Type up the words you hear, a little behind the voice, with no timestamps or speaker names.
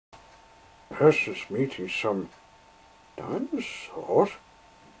Percy's meeting some dinosaurs?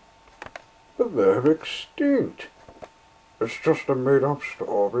 But they're extinct. It's just a made-up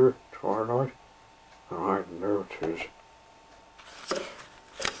story, Twilight. I know it is.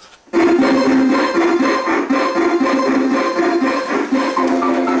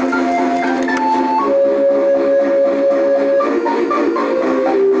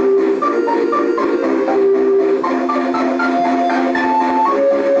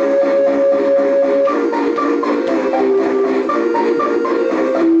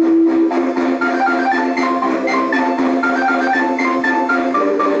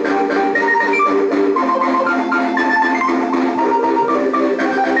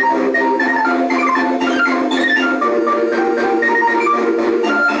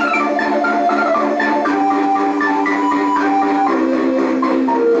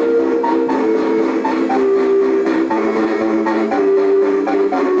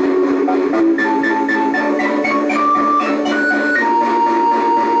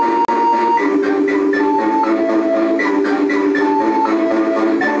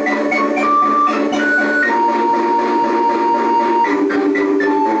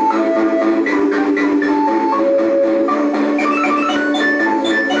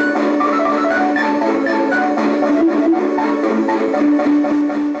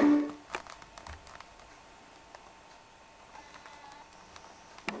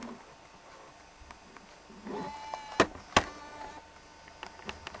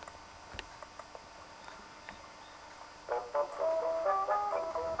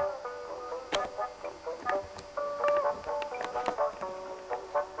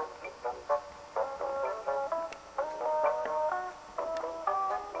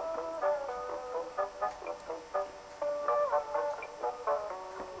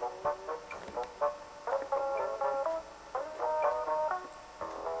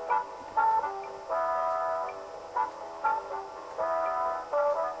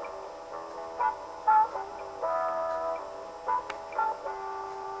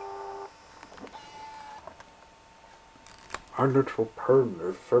 My Little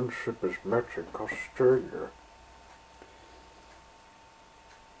Pony Friendship is Magic, Australia.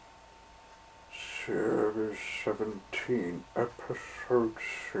 Series 17, Episode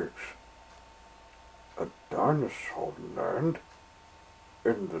 6. A dinosaur land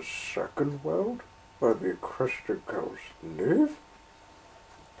in the second world where the Equestria Girls live?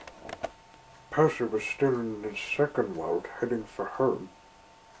 Percy was still in the second world heading for home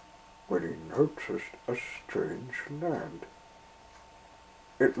when he noticed a strange land.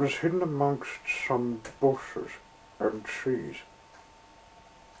 It was hidden amongst some bushes and trees,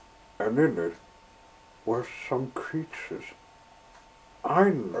 and in it were some creatures.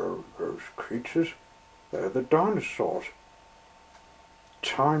 I know those creatures. They're the dinosaurs.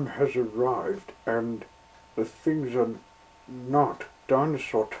 Time has arrived, and the things are not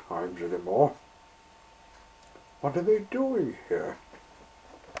dinosaur times anymore. What are they doing here?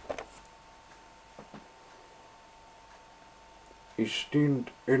 He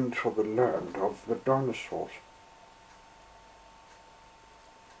steamed into the land of the dinosaurs.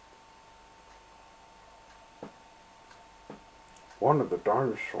 One of the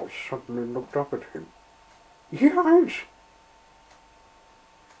dinosaurs suddenly looked up at him. Yikes!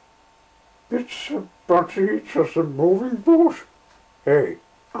 But it's just a moving bush. Hey,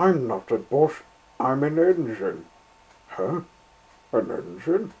 I'm not a bush. I'm an engine. Huh? An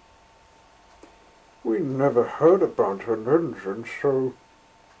engine? We never heard about an engine so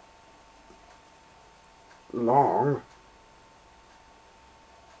long.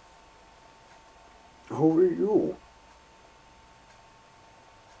 Who are you?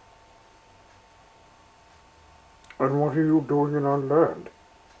 And what are you doing in our land?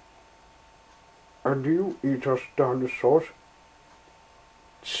 And do you eat us dinosaurs?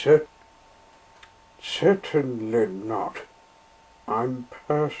 Certainly not. I'm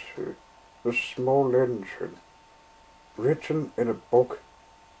Percy, the small engine, written in a book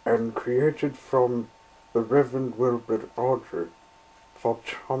and created from the Reverend Wilbur Audrey for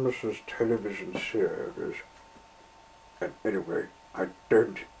Thomas's television series. And anyway, I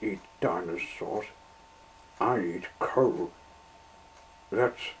don't eat dinosaurs. I eat coal.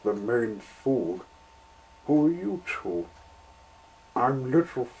 That's the main food. Who are you two? I'm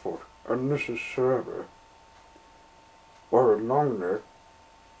Littlefoot, and this is Sarah. We're a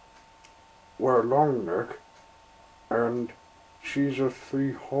long neck, and she's a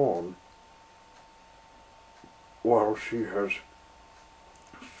three-horn. Well, she has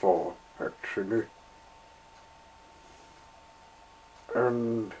four, actually.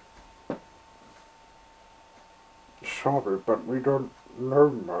 And sorry, but we don't know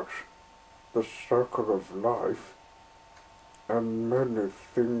much. the circle of life, and many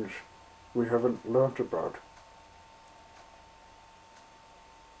things we haven't learnt about.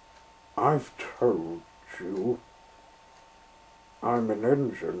 I've told you I'm an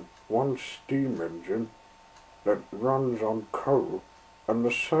engine, one steam engine, that runs on coal, and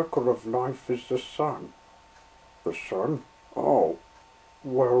the circle of life is the sun. The sun? Oh,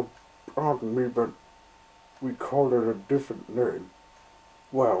 well, pardon me, but we call it a different name.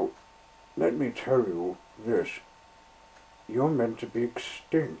 Well, let me tell you this. You're meant to be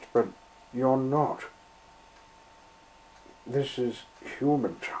extinct, but you're not. This is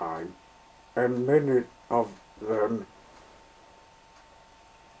human time, and many of them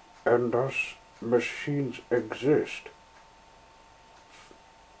and us machines exist.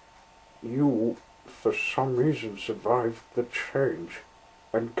 You, for some reason, survived the change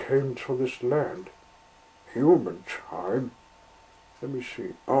and came to this land. Human time? Let me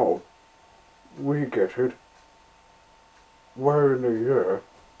see. Oh, we get it. We're in a year,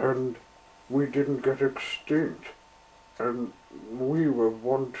 and we didn't get extinct, and we were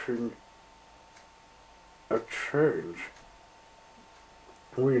wanting a change.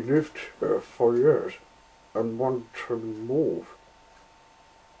 We lived here for years and want to move.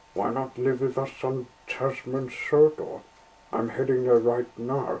 Why not live with us on Tasman Circle? I'm heading there right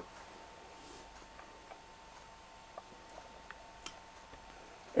now.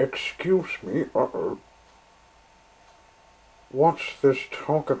 Excuse me, uh-oh. What's this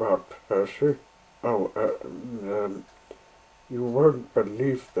talk about, Percy? Oh, you won't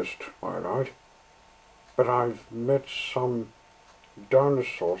believe this, Twilight, but I've met some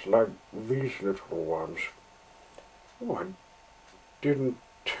dinosaurs like these little ones. Oh, I didn't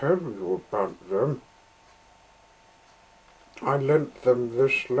tell you about them. I lent them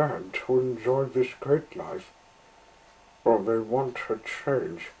this land to enjoy this great life. Well, they want a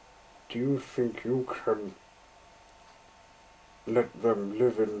change. Do you think you can let them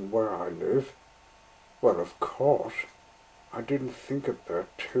live in where I live? Well, of course. I didn't think of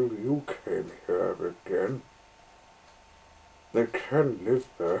that till you came here again. They can live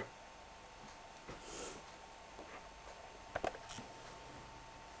there.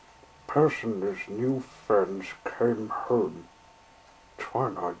 Person's new friends came home.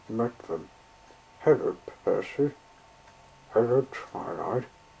 Twilight met them. Hello, Percy. Hello, Twilight.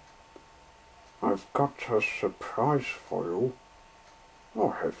 I've got a surprise for you.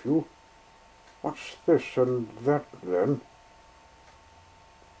 Oh, have you? What's this and that, then?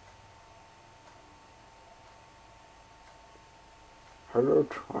 Hello,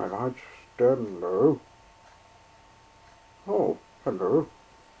 Twilight. Stand low. Oh, hello.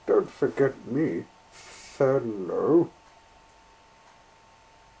 Don't forget me. Hello.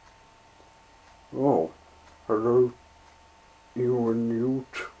 Oh, hello. You and you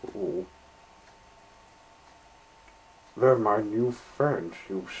too. They're my new friends,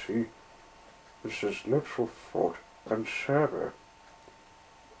 you see. This is Littlefoot and Sarah.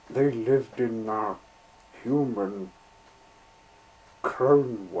 They lived in our human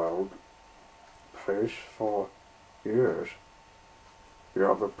clone world place for years. The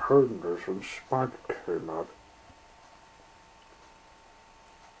other ponies and Spike came up.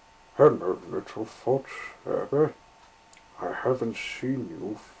 Hello, Littlefoot, Sarah. I haven't seen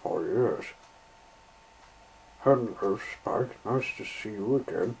you for years. Hello, Spike. Nice to see you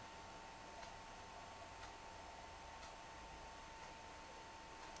again.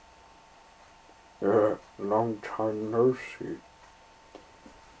 Long time no see.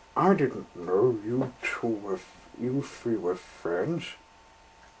 I didn't know you three were friends.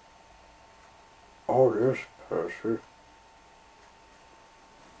 Oh yes, Percy.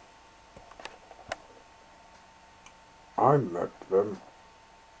 I met them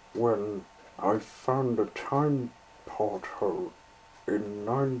when I found a time portal in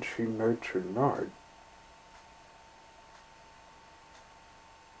 1989.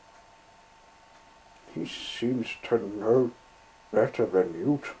 He seems to know better than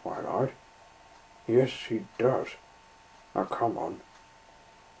you, Twilight. Yes, he does. Now come on.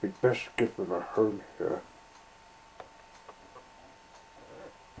 We'd best give them a home here.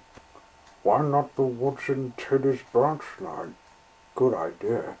 Why not the woods in Tilly's branch line? Good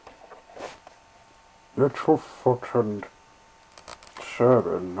idea. Littlefoot and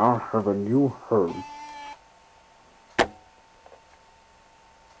Sarah now have a new home.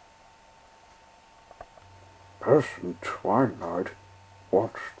 Person Twilight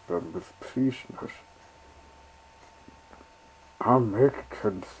watched them with pleasantness. Our mate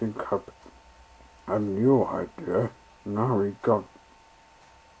can think up a new idea. Now we got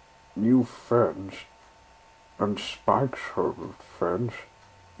new friends, and Spike's home of friends.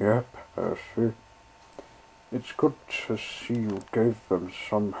 Yeah, Percy. It's good to see you gave them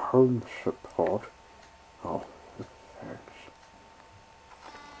some home support. Oh, thanks.